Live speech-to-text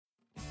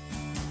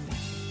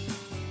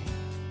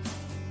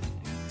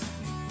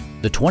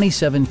the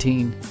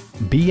 2017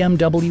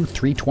 BMW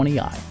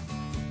 320i.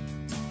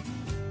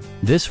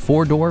 This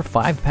four-door,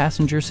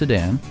 five-passenger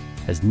sedan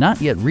has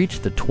not yet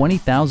reached the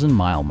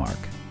 20,000-mile mark.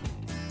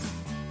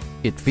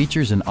 It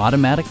features an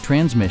automatic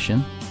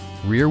transmission,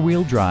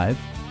 rear-wheel drive,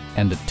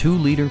 and a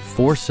 2-liter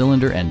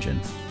four-cylinder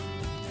engine.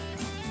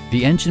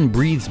 The engine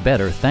breathes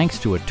better thanks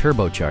to a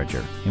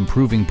turbocharger,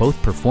 improving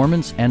both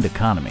performance and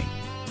economy.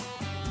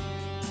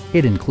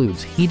 It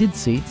includes heated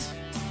seats,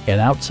 an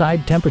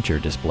outside temperature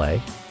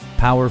display,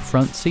 power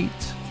front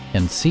seats,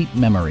 and seat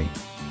memory.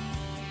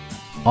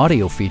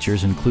 Audio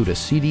features include a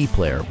CD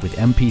player with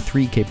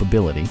MP3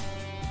 capability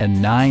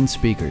and 9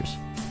 speakers,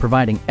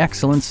 providing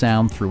excellent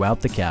sound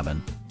throughout the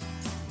cabin.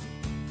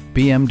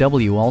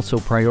 BMW also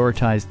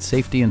prioritized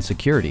safety and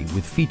security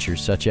with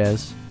features such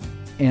as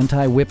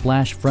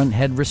anti-whiplash front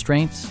head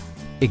restraints,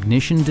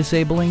 ignition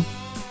disabling,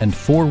 and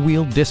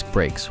 4-wheel disc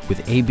brakes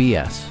with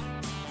ABS.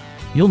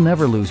 You'll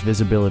never lose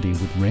visibility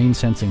with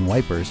rain-sensing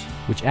wipers,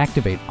 which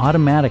activate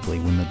automatically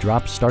when the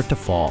drops start to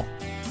fall.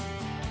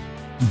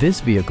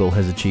 This vehicle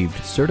has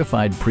achieved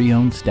certified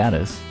pre-owned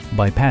status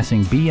by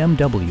passing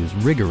BMW's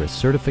rigorous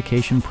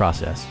certification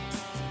process.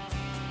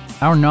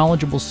 Our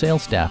knowledgeable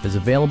sales staff is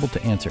available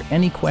to answer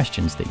any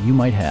questions that you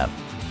might have.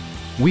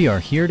 We are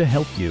here to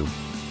help you.